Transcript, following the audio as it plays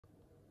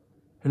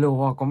Hello,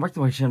 welcome back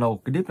to my channel.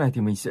 Cái clip này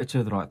thì mình sẽ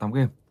chơi thể loại 8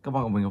 game. Các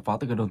bạn của mình phá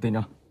từ cái đầu tiên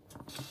nha.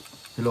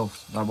 Hello,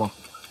 Diamond.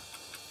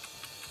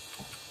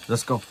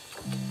 Let's go.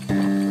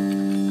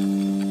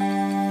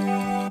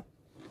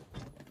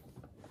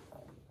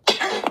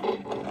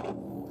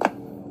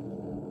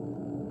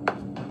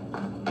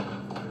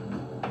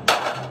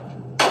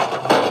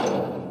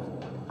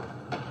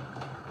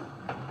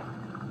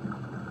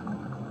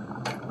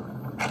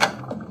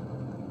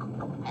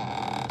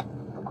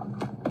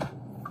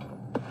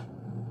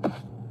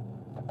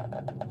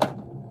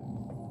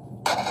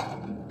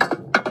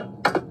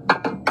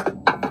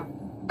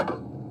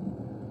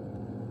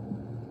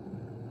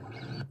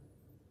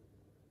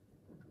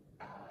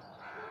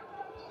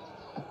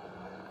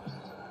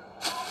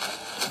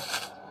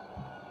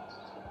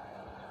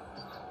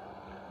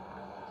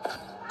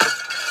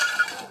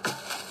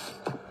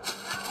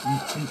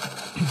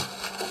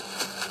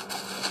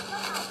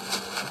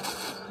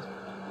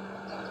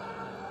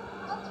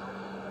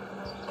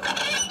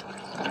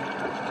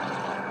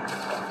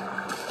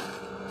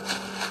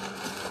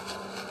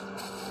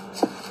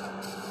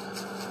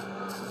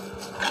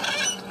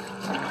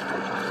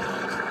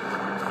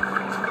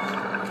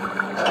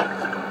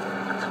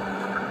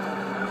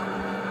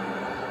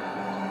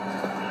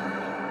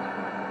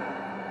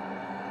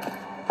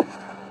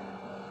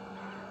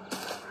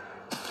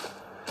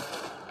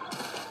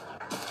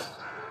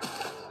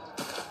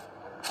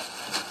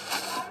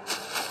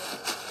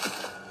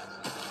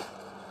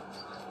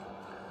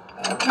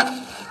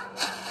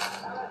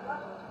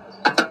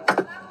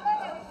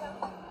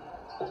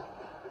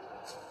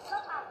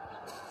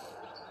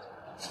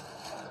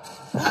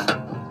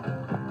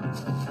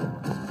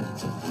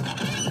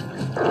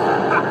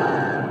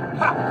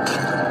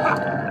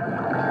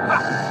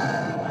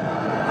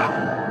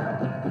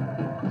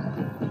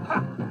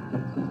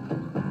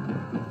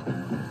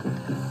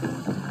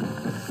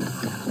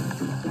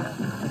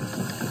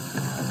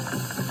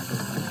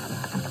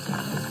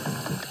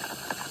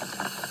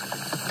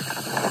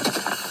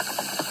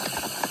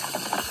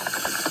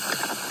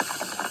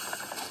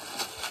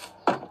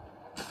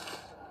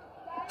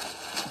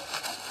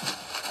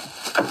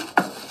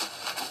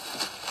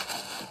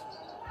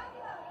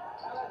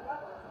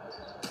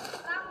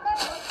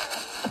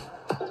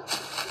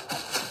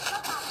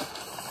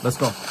 Let's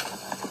go.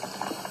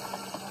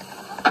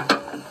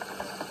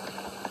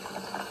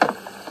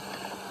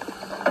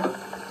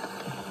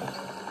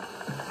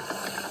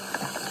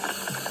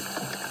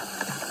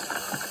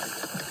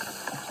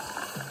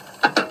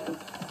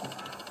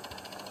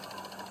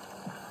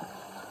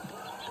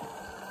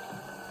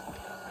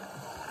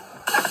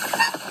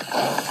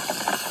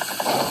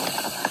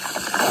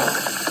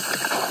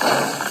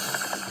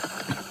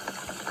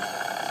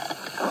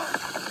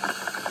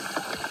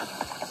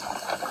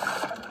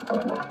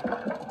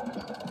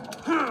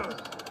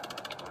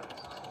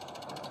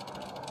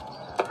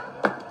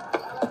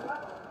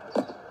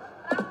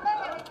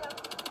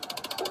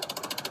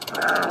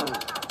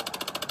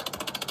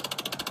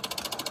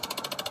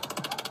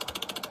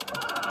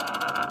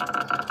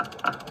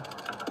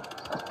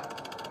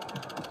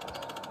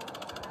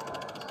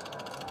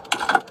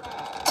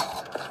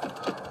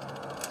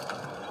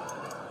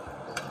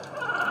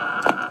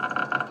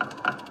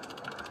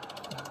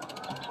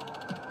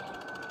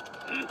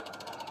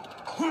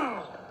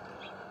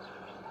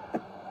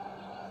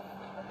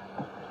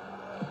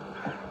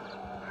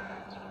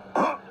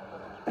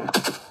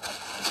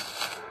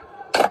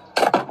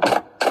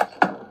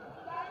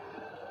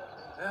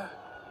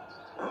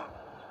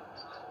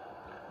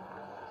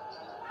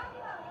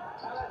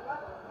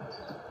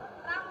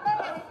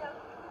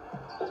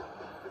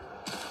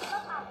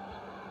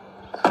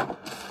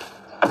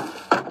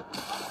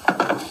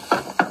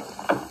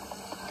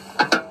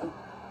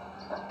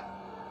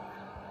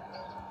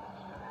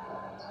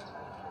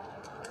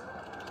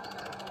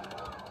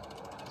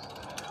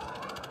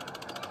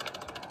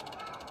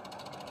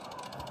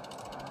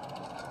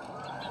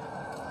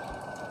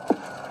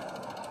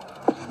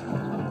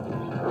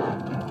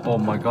 Oh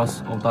my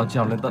gosh, ông ta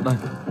trèo lên tận đây.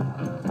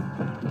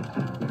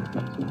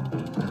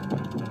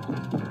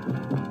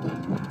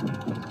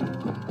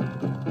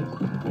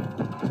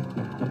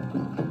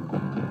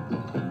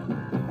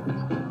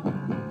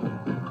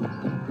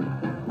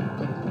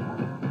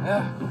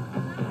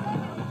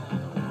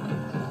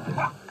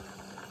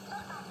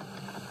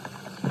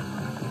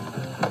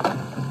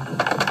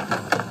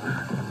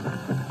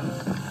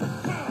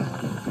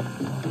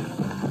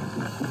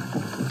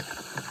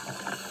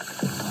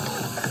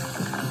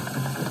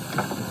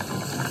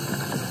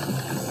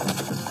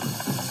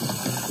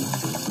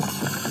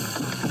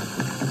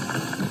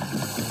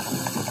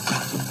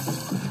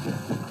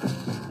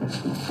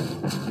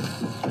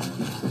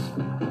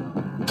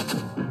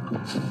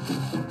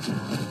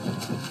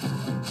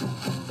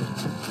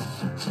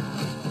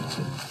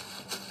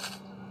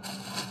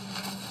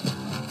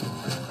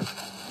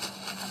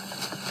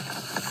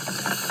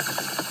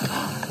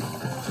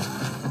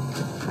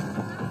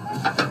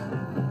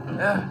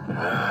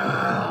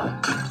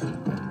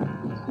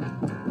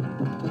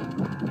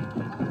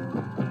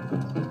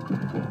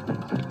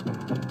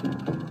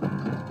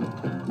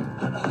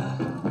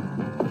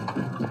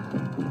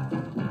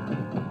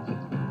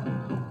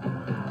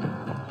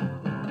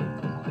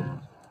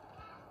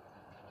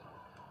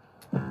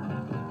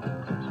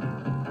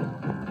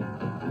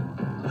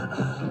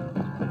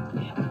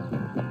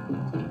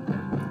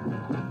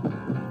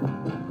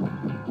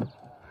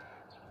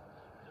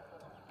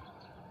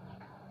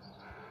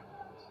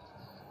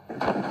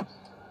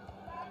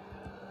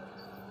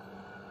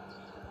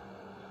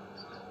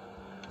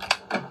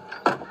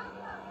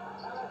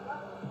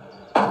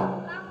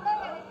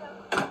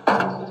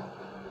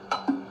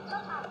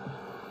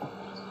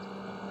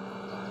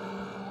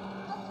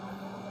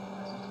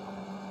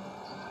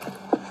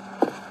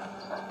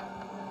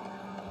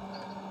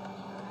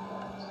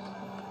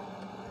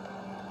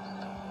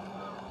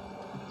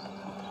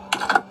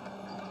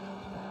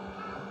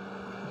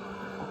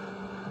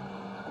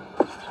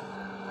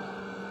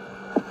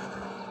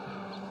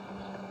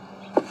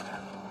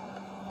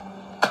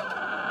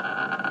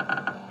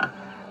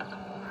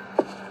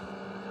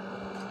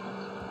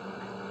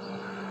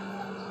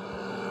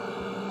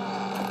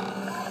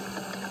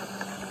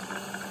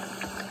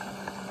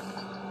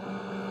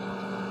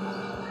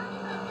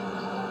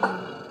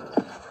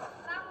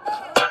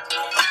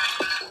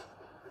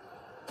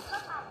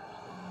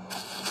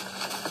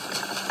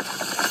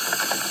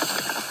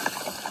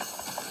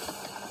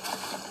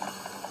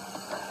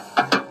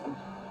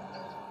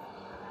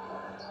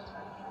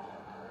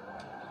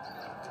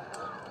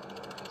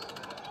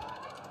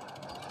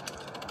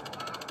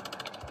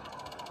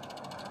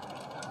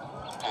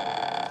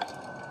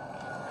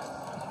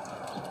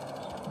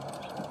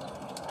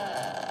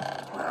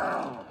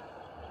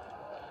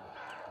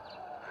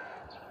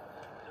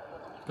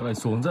 Cái này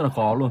xuống rất là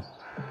khó luôn.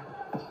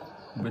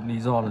 Không biết lý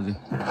do là gì.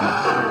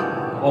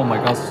 Oh my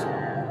god.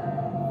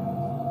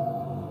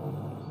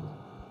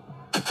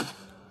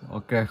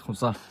 Ok, không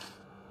sao.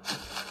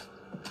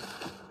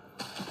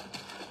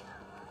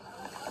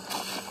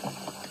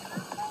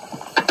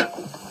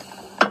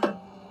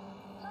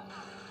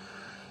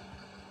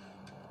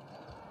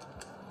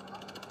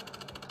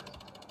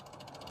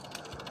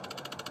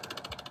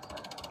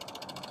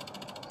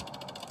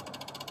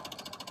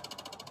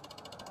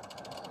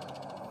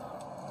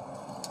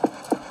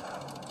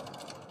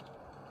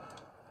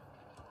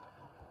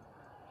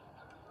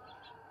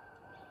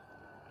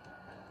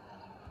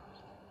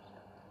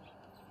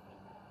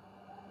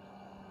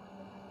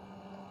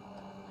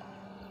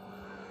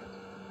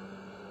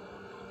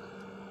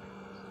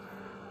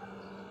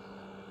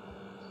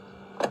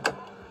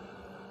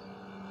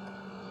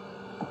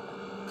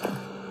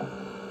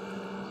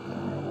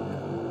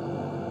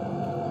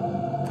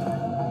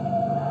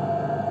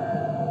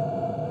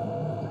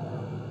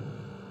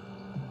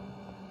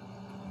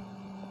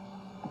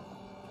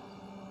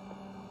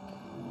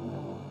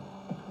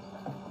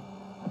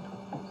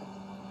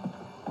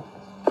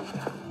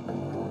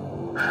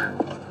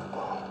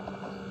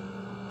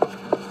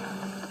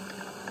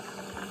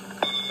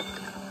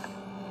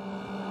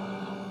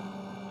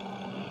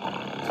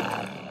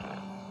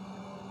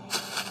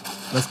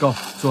 Let's go,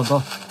 chuồn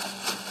thôi.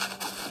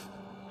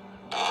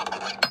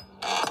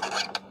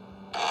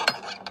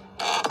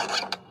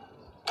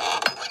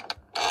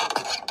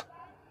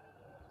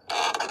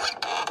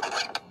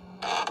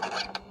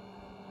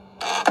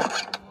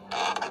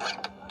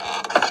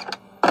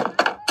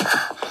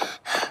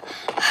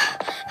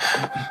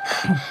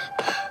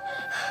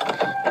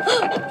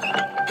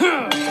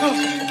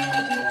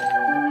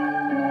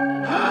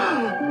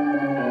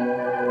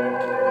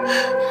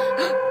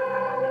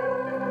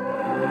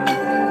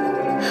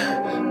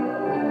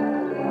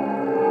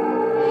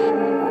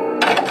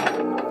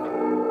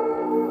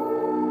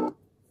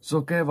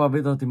 Ok, và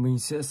bây giờ thì mình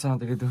sẽ sang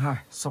tới cái thứ hai,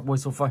 Subway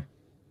Surfers.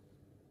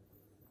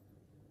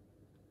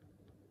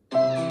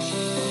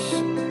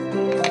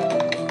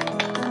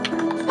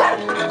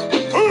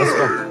 Let's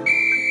go.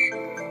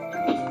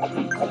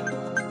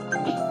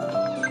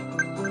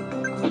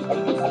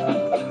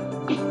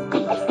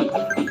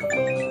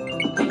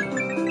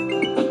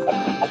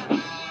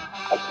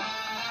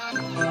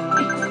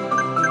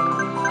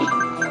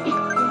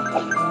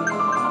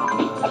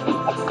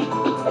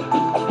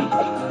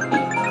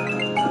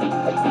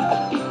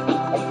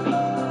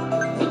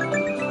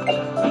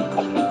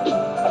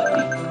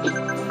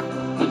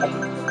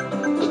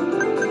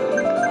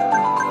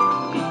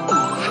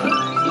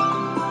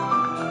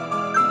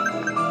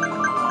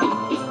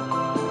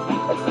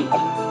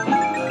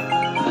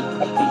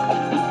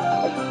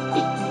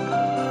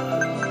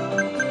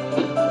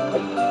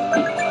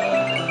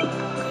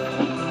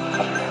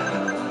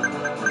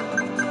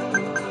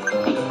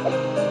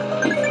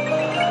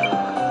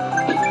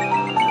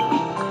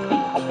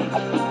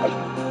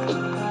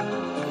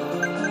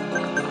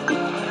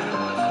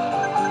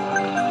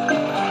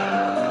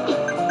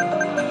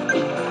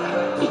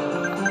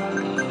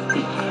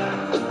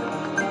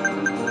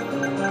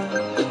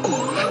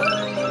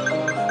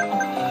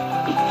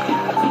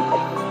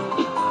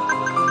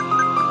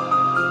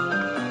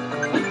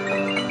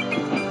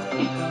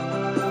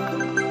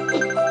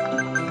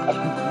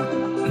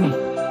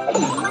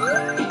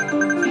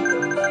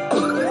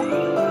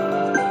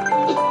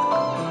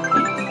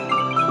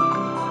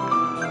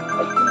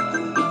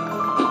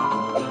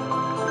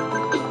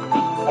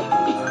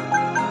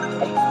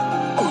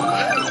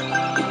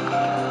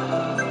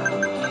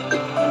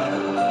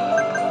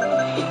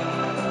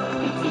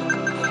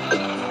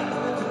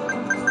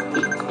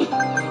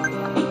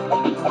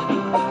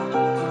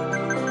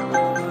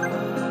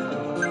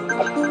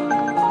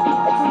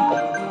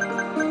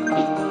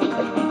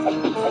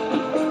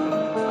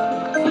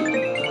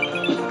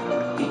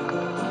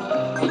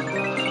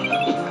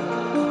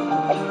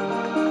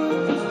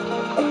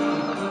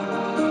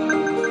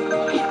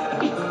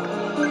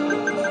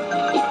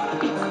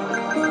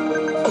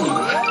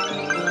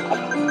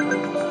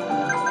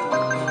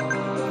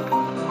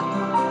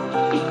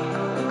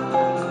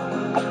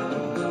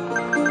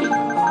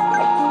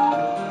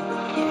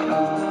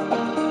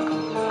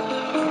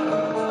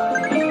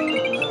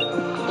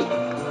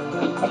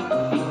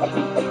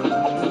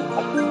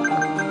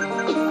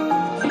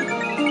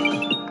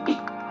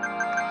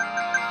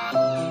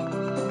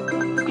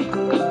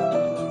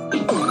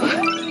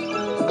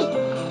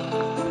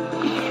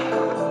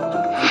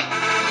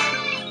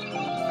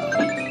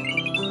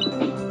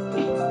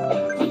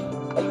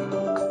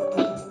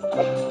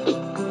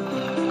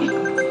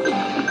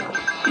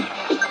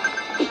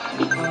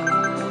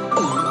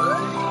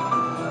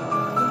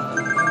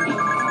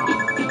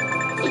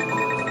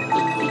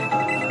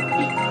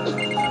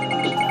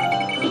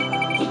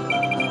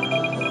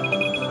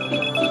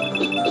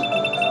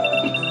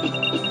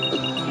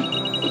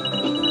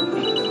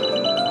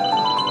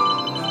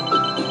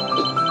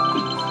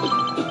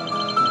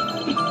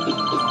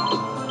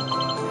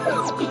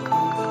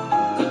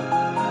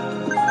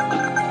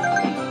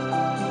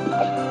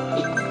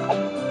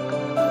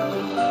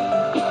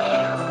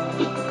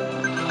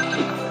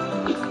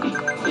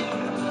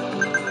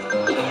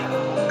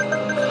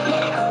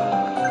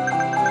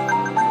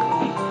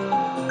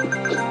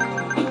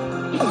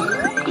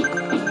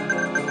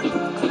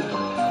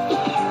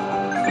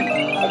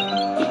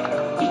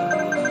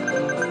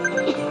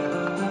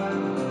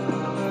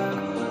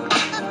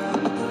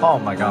 Oh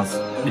my god,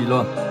 đi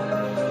luôn.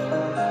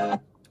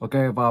 Ok,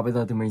 và bây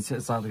giờ thì mình sẽ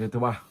sang cái thứ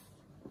ba.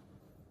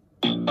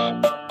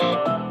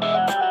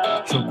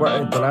 Chuột quẹ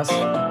Internet.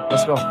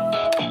 Let's go.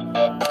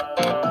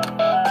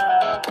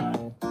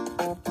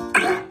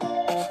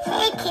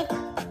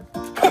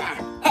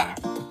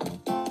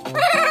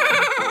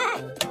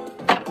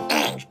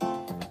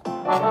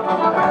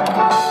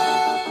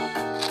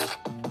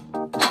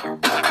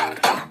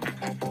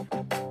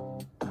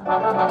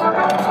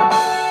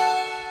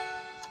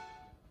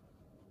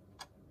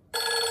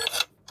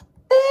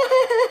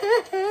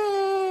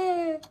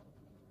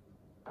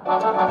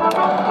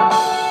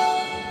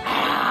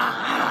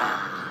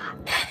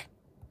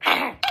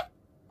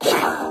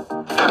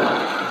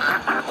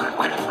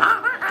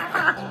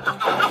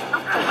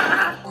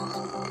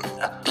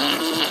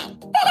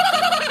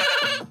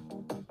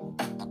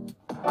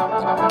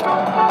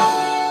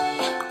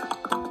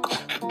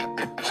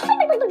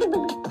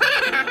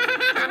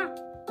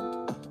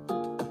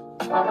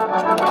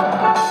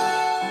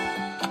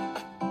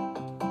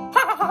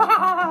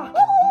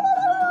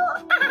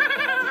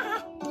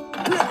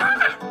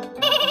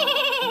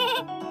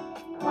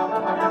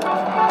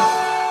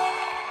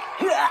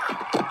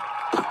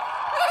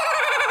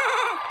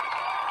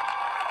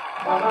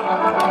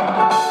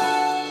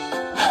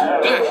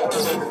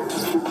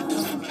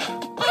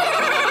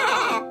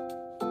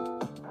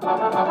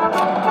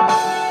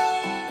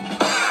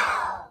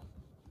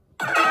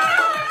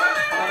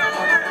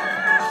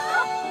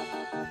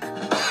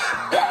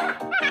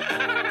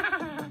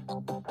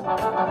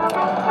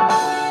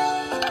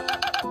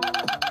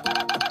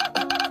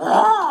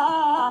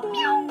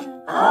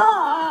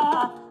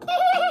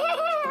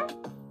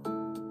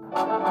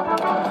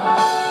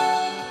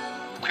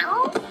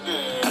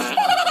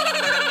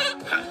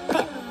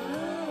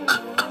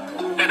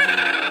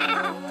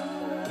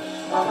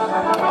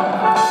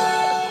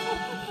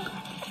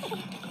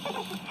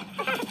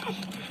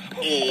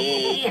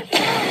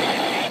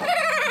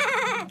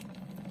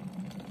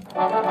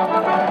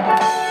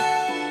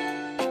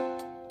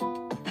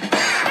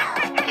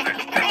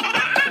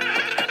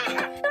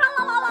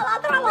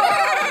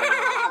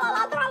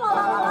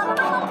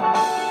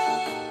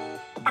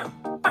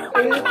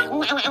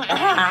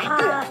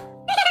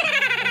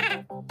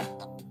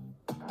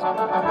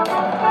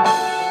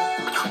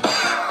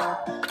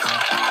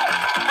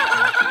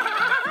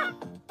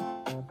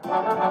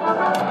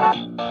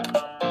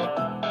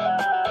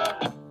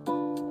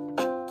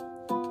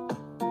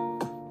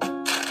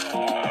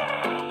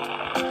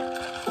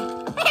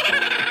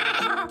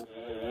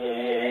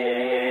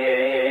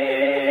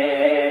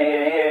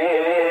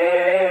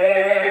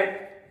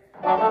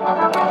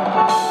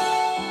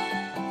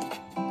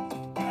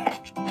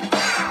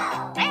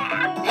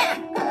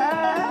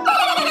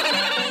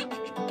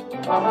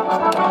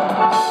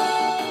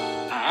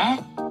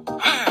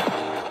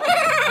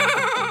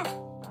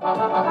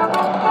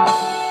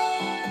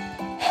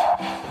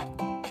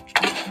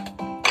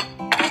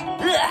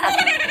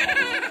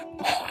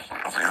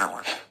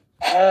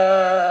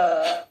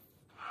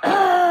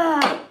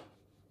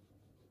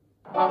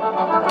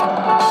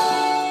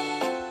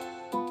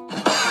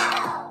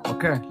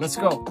 Okay, let's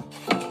go.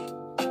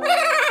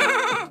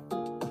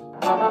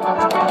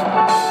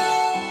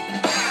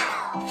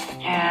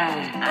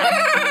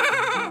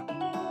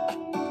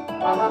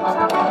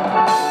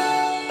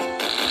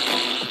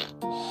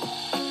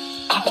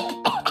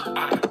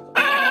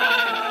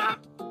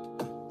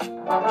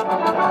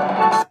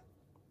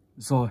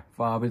 Rồi,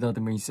 và bây giờ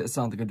thì mình sẽ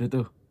sang tới cái thứ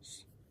tư.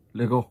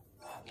 Lego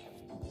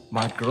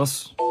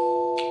Micros.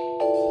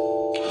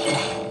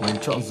 Mình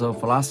chọn The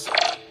Flash.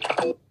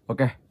 Ok.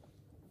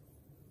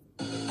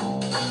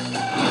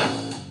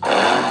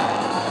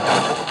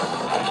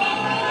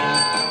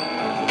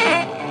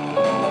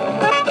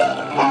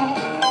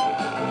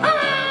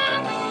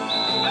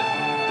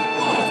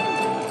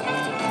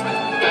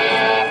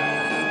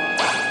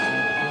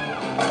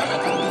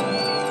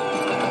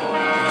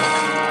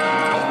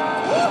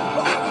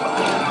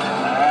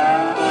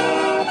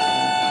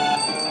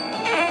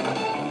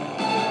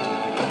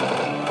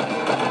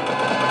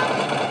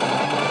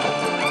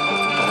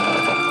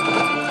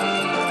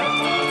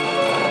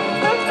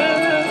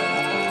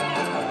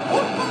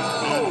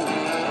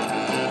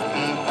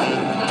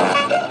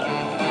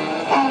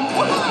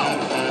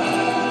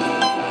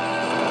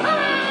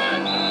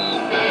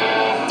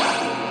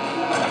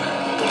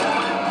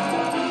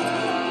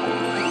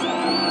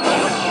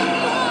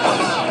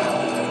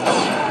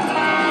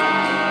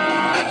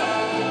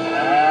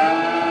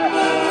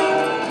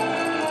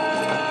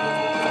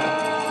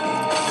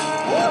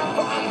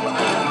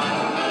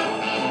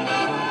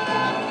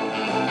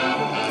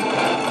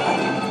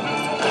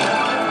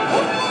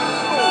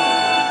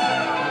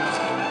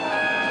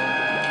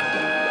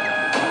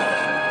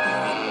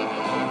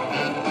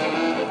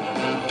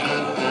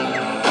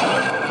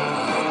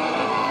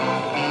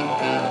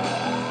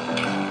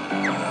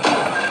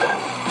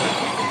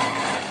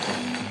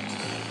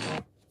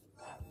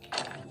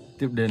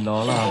 Tiếp đến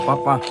đó là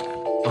Papa.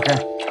 Ok.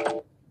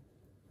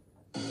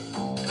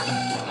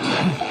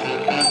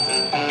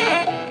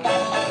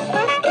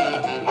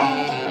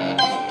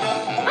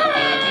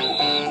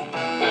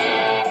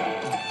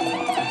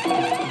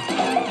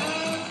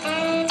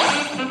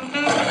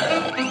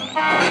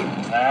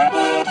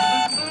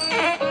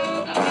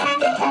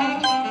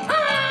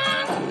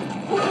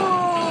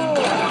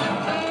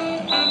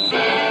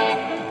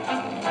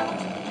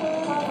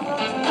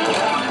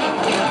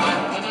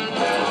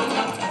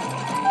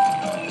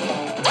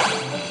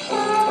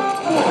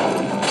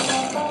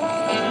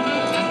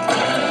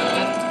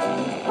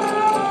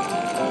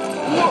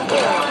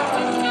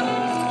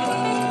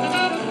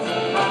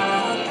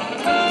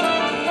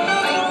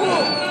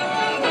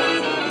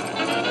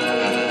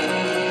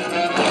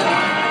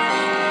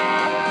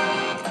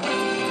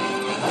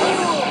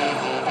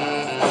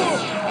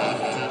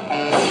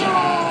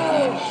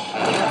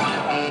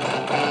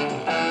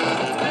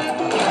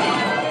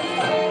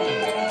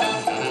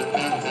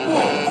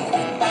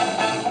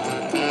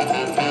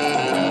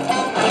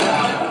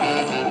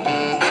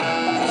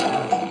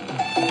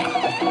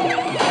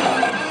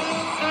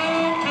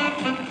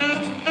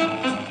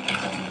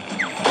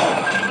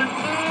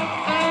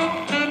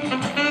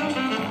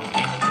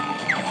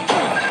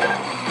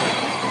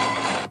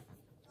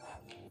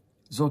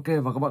 Rồi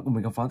ok, và các bạn cùng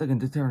mình khám phá tới game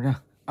tiếp theo nha.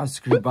 Ice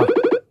Cream Bar.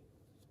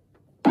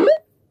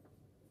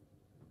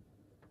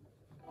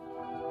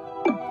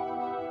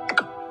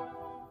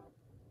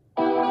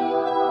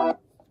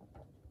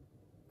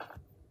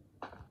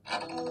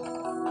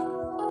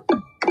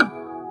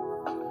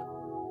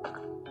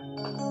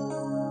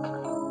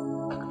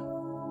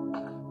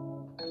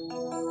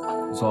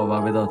 Rồi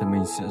và bây giờ thì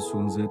mình sẽ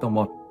xuống dưới tầng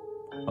 1.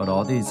 Ở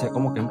đó thì sẽ có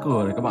một cánh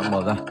cửa để các bạn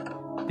mở ra.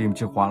 Tìm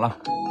chìa khóa nào.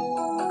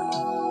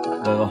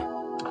 Đây rồi.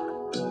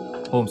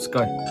 Home Sky.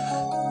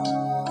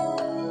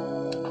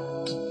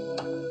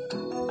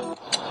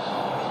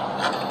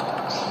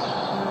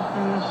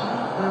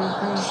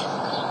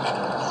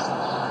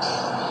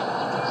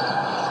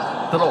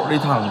 Tốc độ đi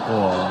thẳng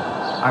của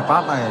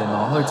iPad này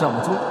nó hơi chậm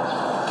một chút.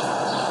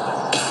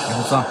 Nhưng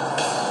không sao.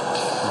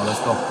 Rồi,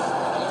 let's go.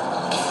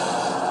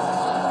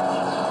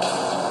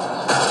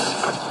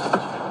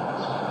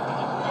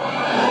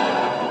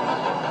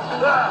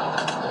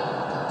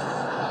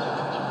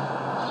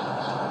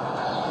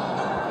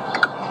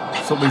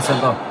 Shopping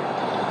Center.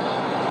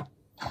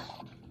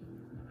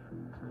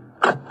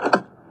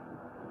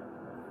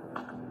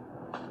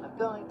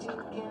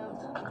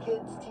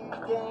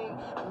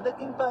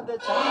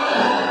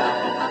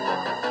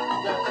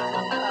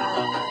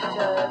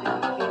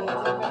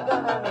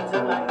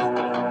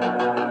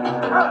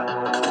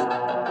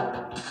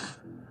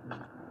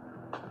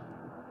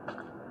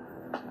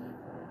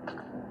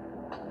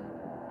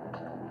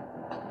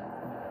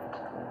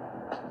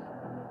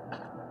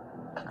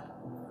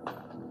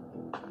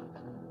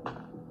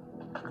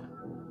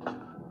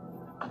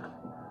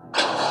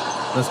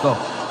 Let's go.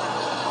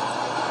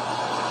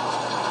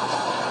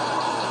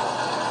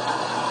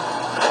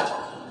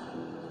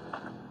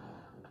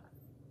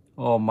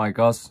 Oh my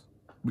god.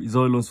 Bị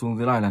rơi luôn xuống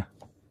dưới này này.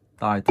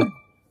 Tài thật.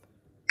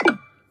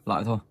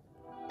 Lại thôi.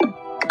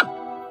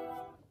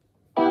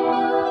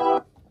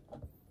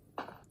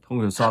 Không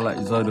hiểu sao lại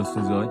rơi được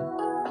xuống dưới.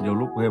 Nhiều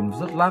lúc game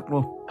rất lag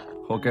luôn.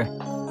 Ok.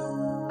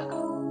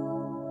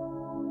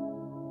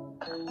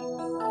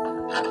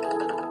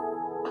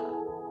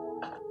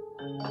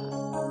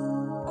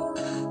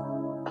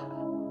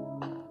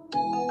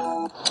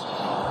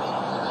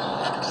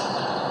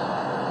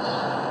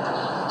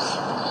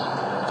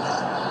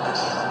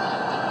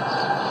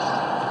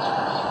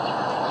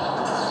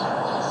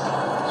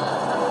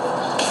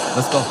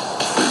 Let's go.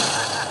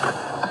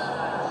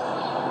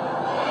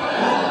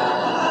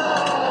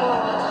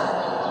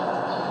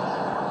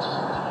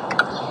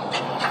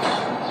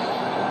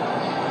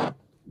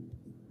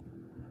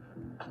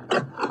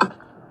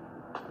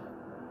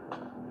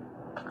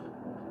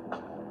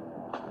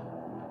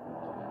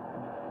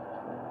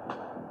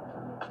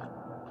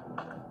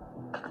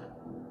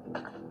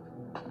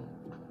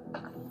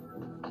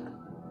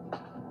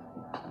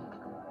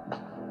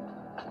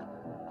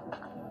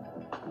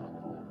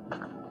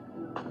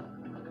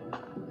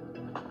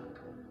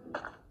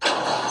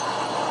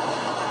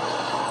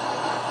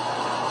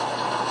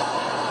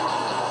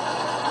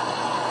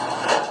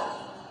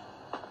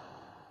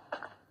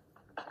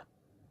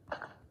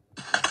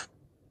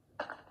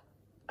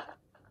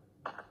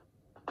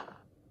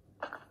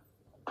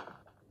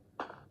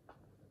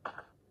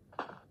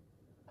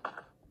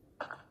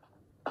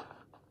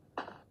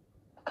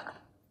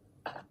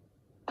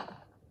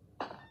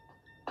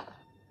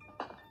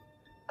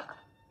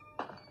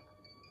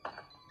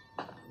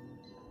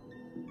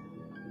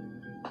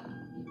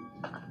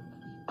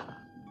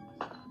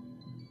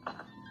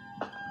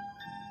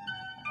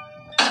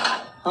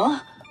 Hả?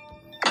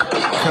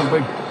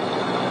 Camping.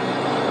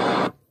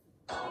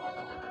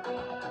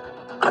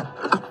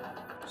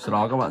 Sau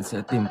đó các bạn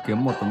sẽ tìm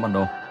kiếm một tấm bản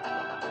đồ.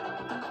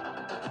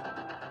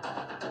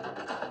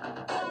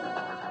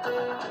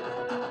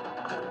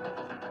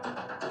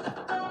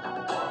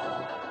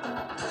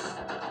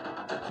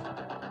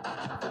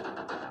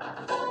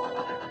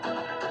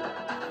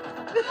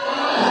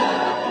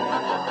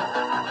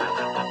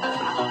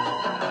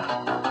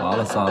 Quá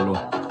là xa luôn.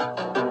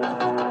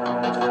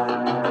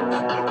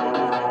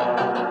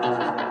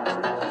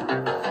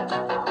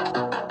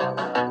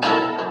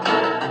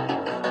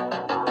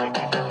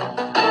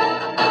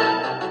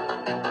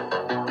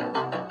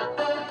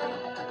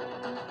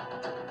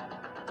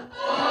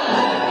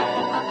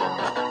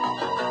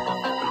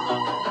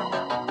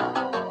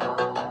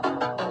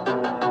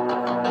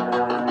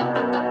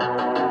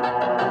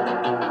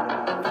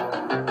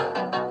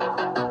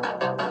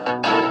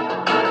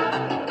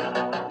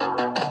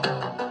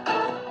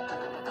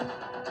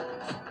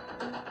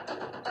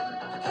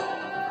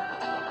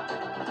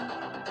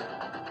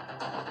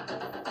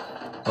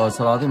 Rồi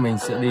sau đó thì mình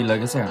sẽ đi lấy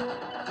cái xẻng.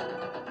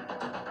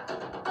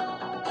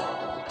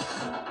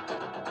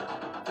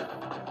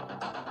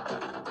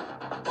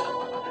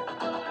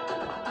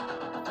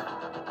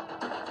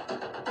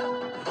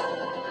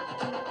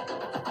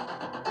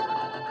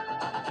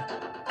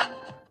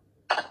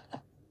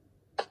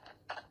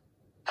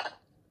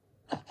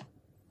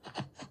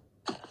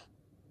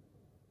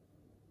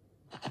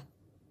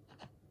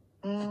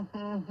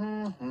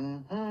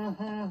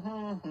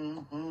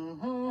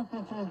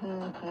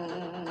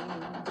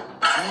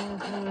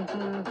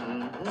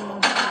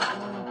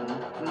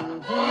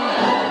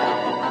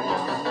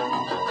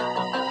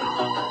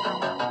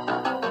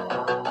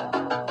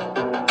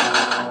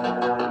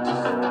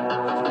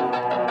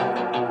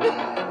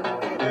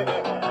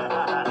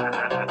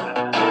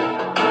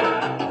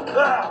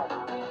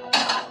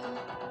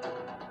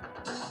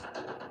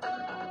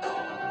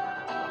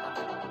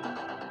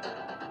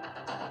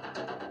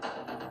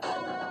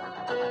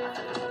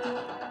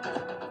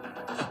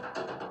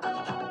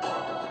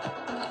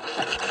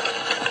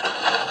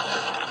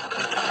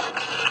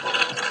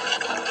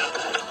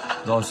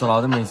 Rồi sau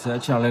đó thì mình sẽ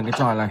trèo lên cái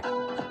chòi này.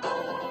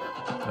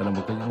 Đây là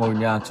một cái ngôi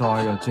nhà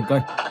chòi ở trên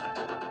cây.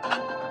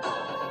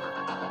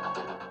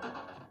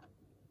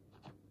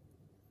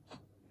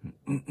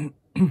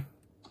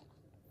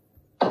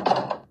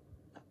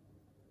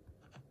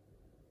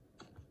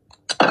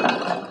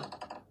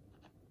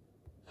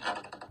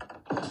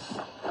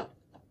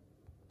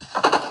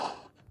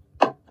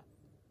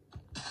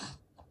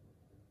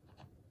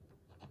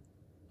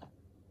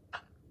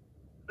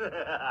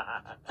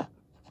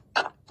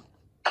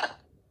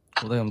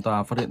 Có thể ông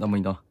ta phát hiện ra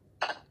mình rồi.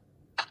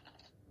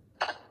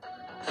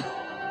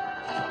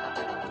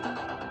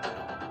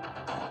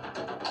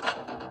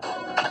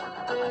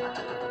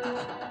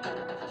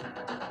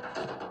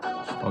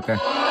 Ok.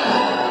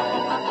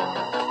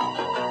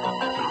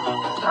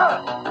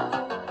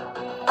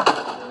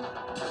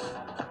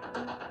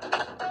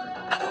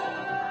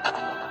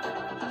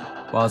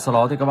 Và sau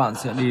đó thì các bạn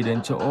sẽ đi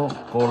đến chỗ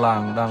cô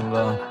làng đang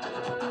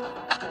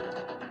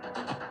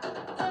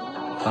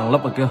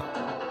lấp ở kia.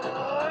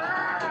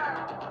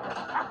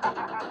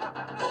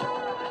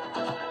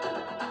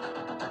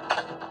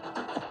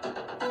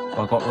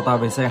 Và gọi cô ta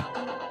về xe.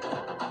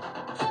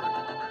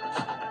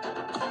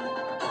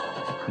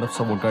 Lấp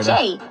sau 4 cây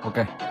đây. Ok.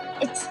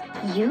 It's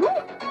you?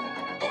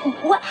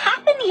 What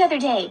happened the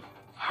other day?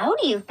 How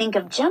do you think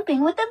of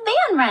jumping with the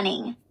van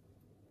running?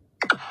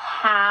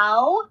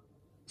 How?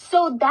 So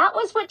that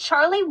was what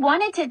Charlie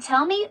wanted to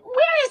tell me?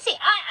 Where is he?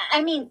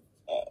 I mean,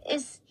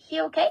 is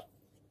he okay?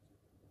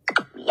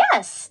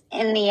 Yes.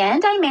 In the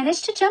end, I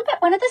managed to jump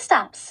at one of the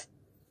stops.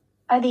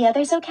 Are the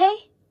others okay?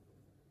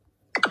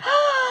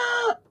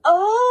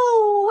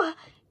 Oh,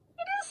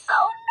 it is so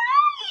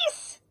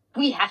nice.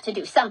 We have to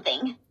do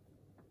something.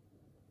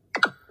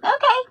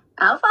 Okay,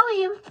 I'll follow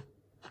you.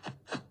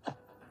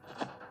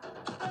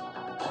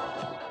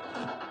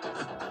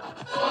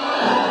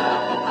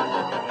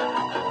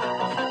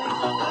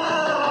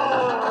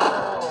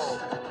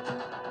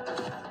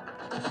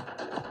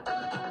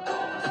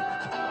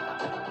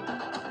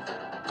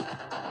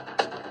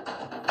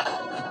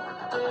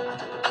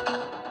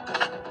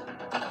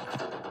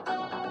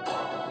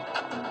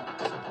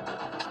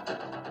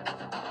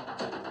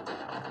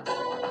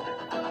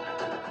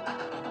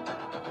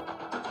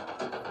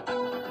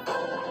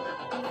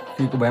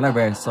 Khi cô bé này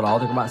về, sau đó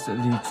thì các bạn sẽ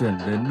di chuyển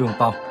đến đường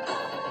tàu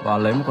và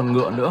lấy một con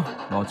ngựa nữa,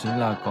 đó chính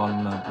là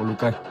con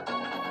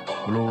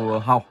Blue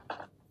House.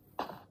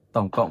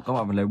 Tổng cộng các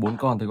bạn phải lấy 4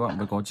 con thì các bạn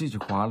mới có chiếc chìa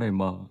khóa để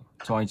mở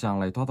cho anh chàng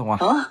này thoát ra ngoài.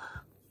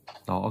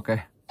 Đó, ok.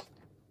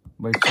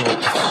 Metro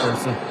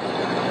Station.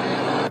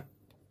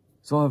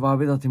 Rồi và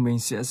bây giờ thì mình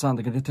sẽ sang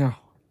tới cái tiếp theo,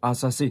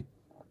 Assassin.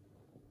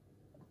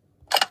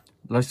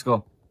 Let's go.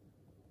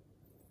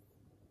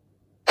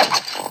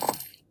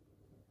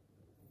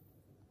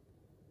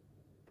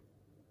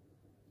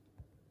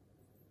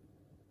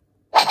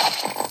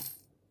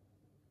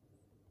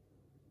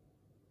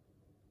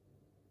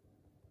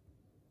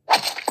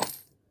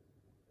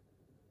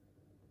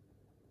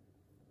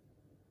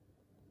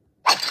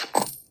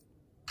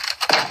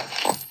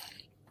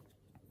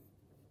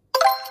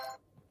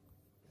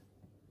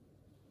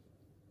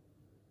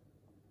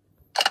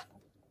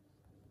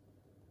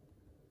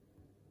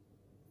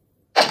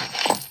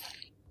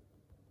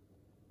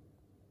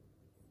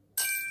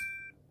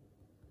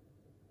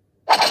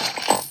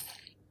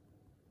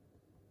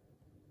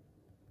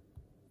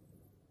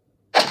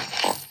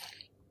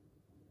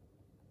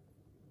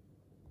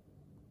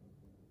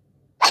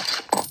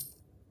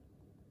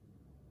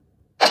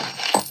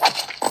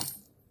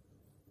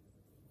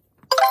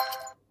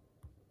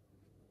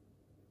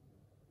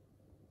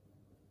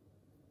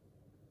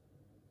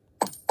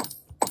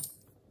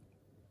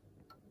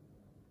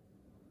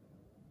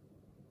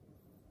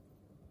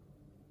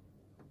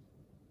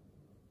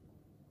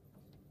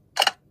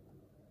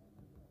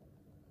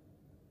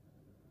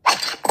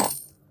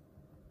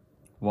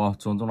 Wow,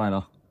 trốn trong này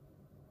nào.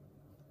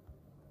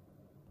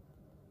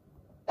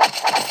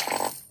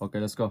 Ok,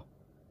 let's go.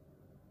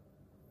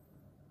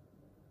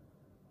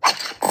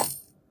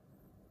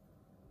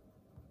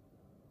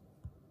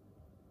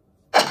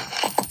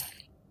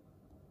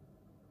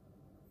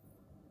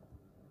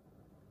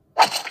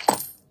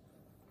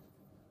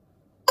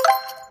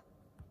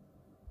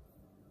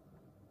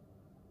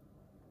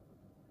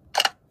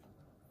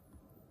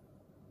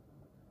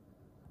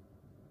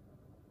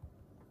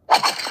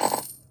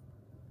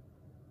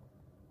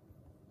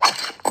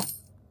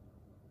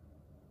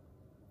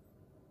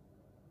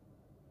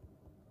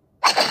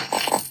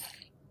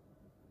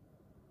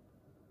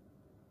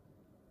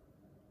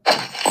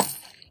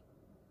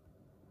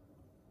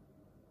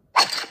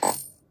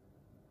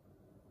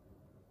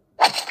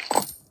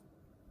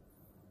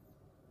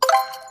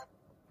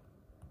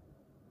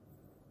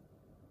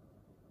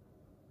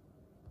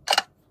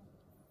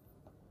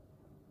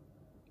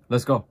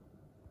 Let's go.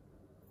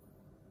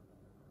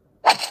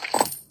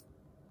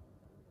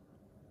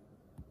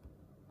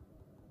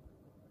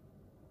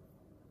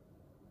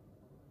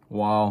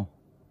 Wow.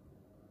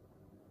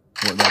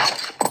 Vội vàng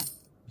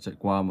chạy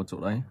qua một chỗ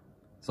đấy.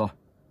 Rồi,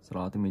 sau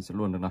đó thì mình sẽ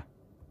luồn được này.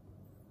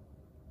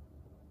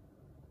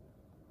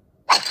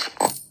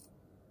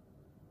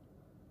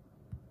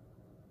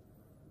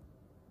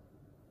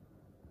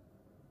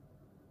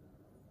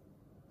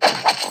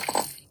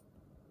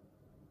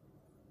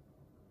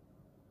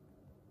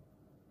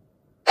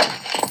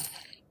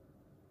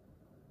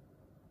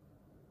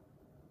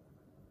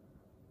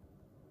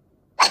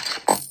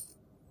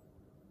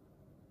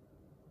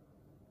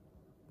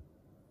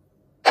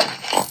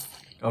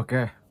 Ok.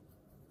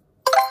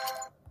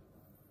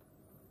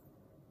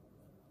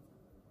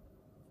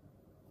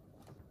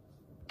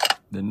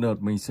 Đến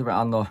lượt mình sẽ phải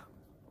ăn rồi.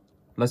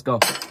 Let's go.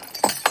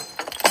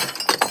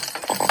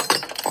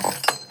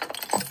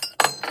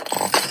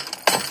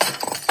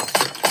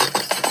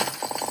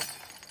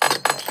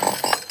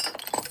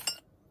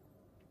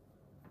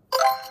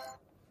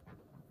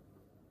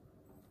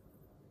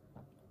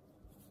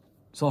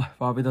 Rồi,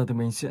 và bây giờ thì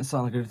mình sẽ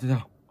sang cái tiếp theo.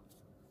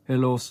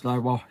 Hello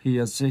Slyball,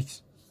 here 6.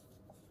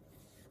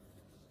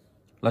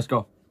 Let's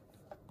go.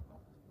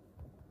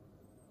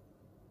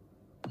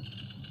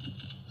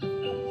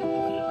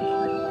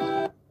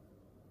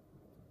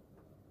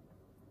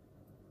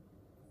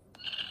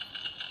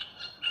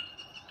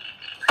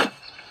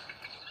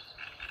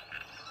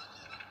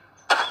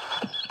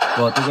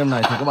 Và từ game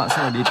này thì các bạn sẽ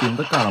phải đi tìm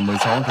tất cả là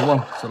 16 con thú bông.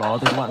 Sau đó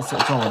thì các bạn sẽ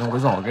cho vào trong cái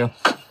giỏ kia.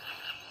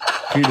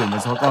 Khi đủ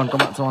 16 con các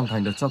bạn sẽ hoàn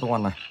thành được chapter 1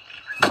 này.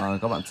 Và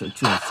các bạn sẽ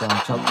chuyển sang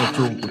chapter 2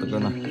 của tựa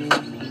game này.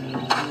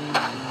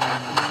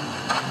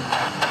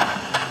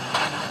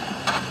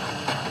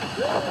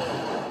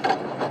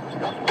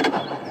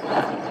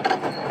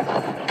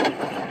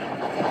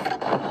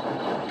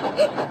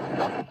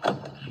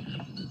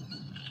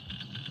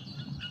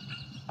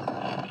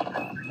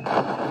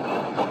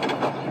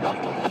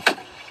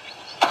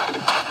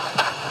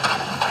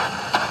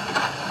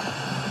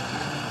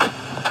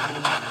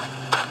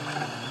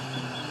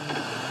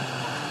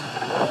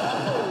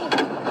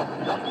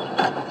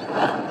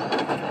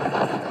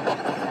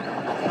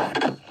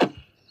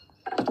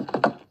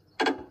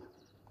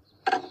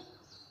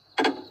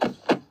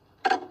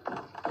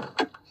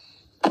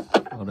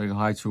 Ở đây có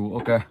 2 chú,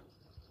 ok.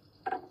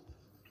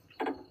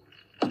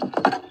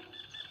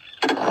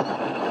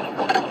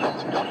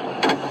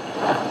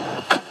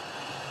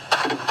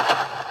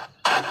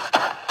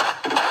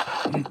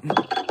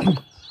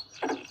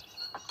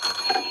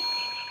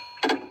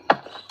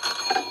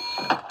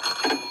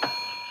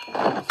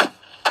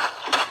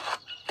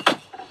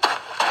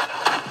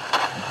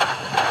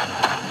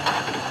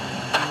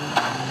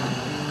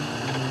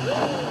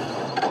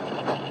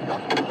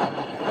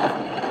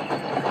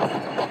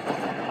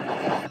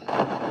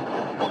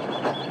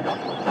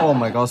 Oh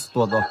my god,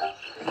 tuột rồi.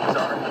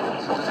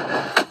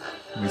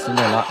 Mình sẽ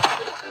nhảy lại.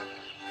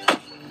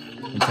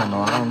 Mình chẳng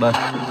nó đang đây.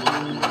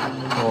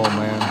 Oh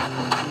man.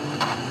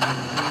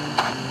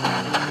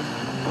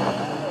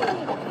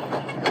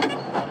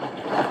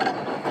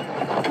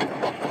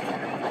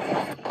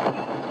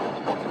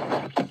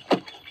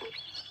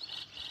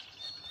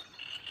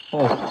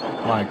 Oh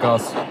my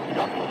god.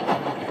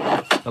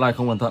 Cái này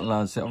không cẩn thận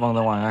là sẽ văng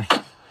ra ngoài ngay.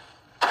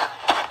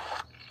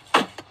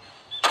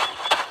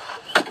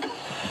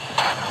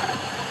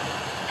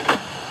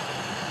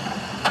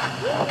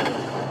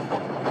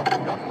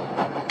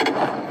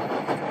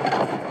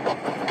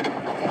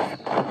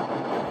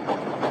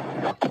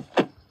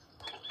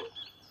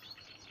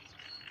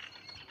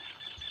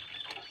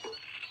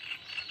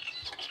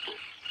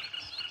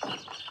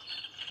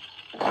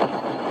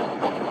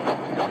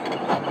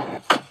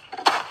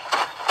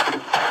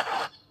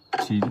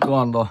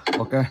 Con rồi,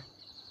 ok.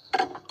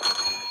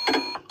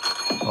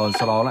 Rồi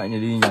sau đó lại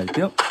đi nhảy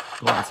tiếp.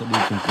 Các bạn sẽ đi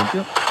tìm kiếm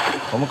tiếp.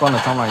 Có một con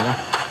ở trong này nhá.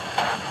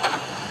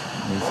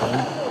 Mình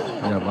sẽ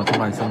nhảy vào trong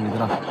này xem như thế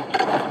nào.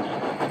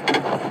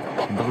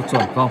 Chúng ta có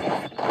chuẩn không?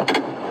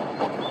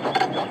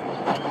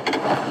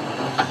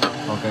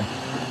 Ok.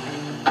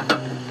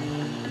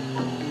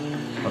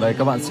 Ở đây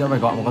các bạn sẽ phải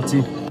gọi một con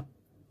chim.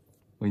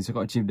 Mình sẽ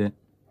gọi chim đến.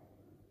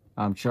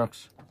 I'm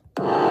Sharks.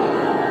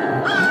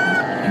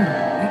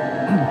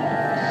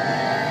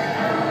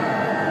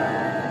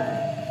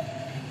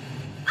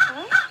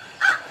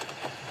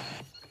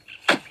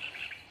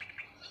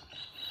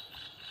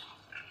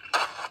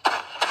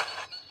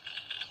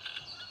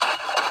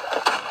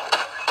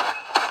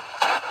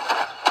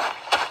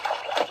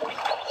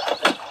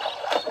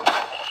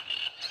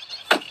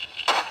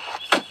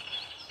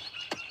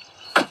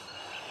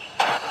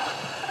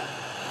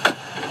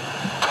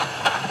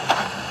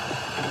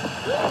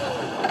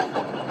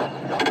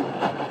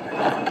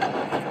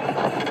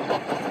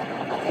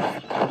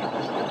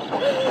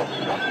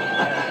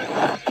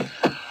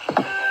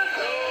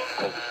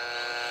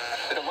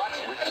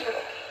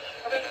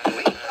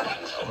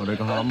 Ở đây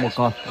có một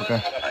con, ok.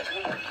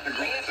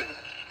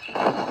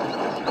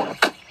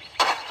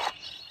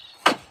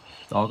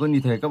 Đó, cứ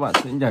như thế các bạn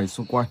sẽ nhảy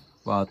xung quanh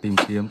và tìm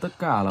kiếm tất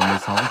cả là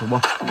 16 thủ môn.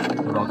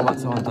 Từ đó các bạn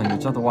sẽ hoàn thành được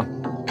chapter 1.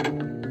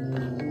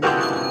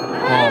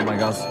 Oh my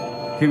god.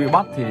 Khi bị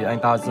bắt thì anh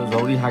ta sẽ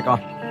giấu đi 2 con.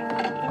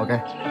 Ok.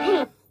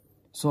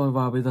 Rồi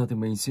và bây giờ thì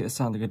mình sẽ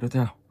sang cái tiếp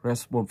theo,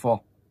 Respawn 4.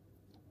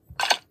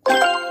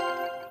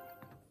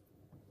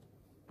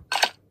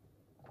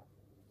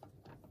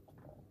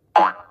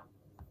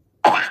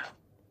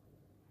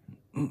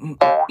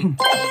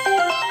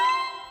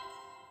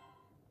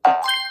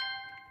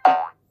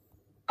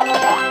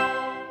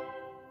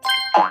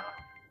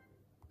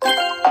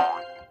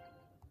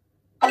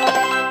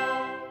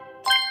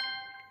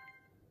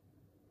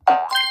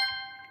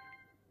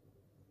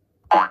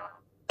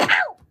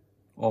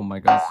 Oh my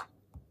god.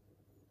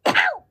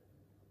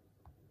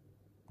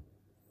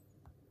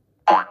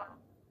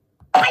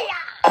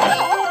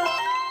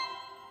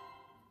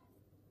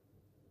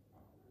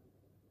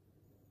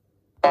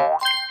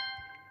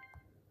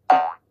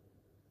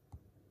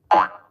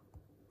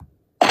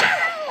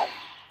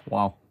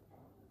 Wow.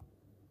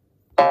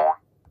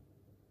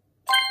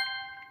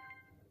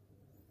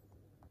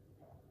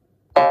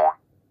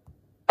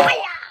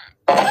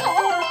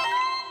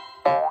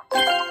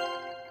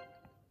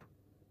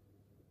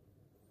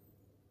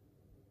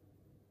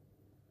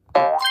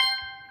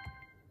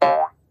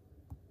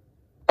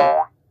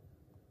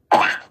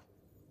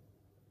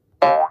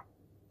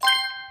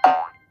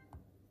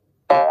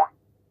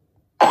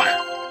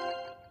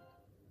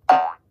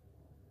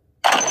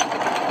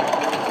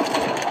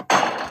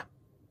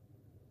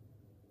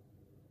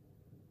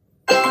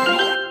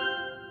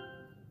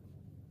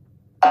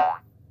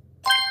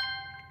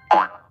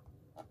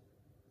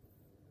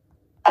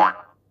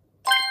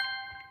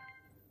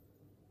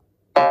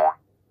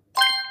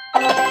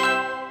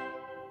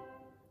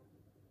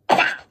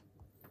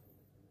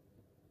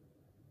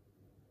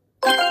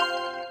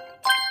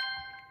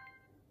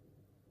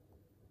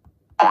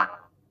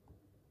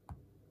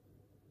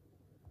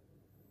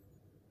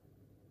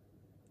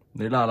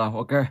 Đấy là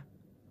ok.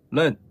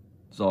 Lên.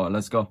 Rồi,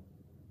 let's go.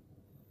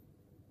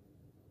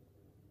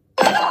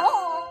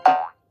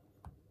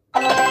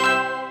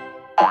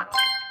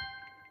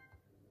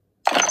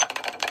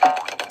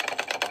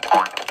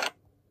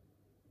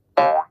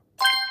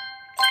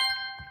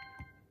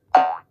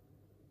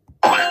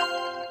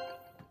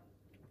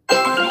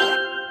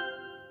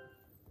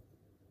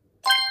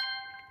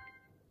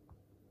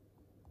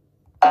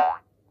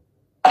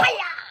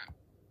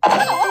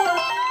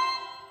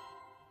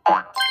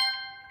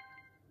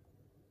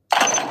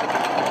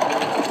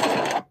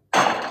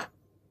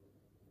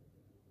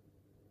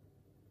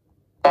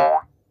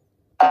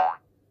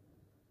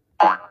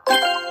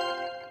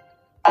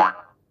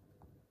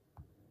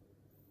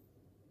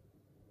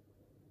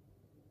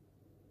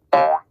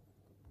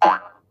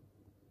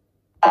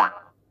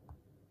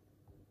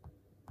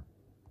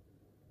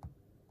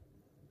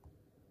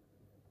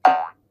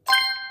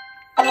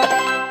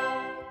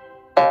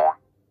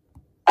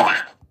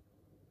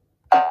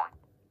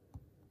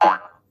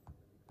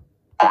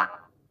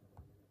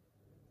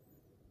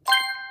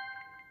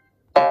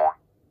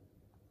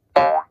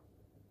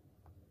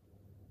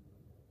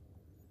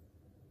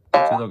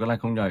 Chứ rồi cái này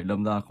không nhảy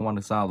đâm ra không ăn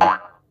được sao rồi.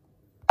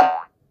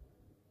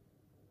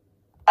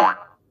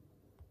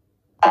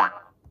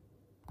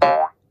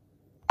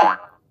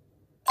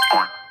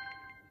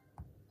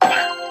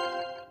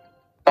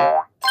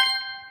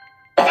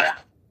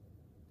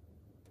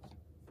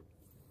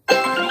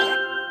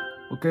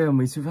 Ok,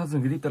 mình xin phép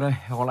dừng clip tại đây.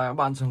 Hẹn gặp lại các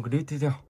bạn trong clip tiếp theo.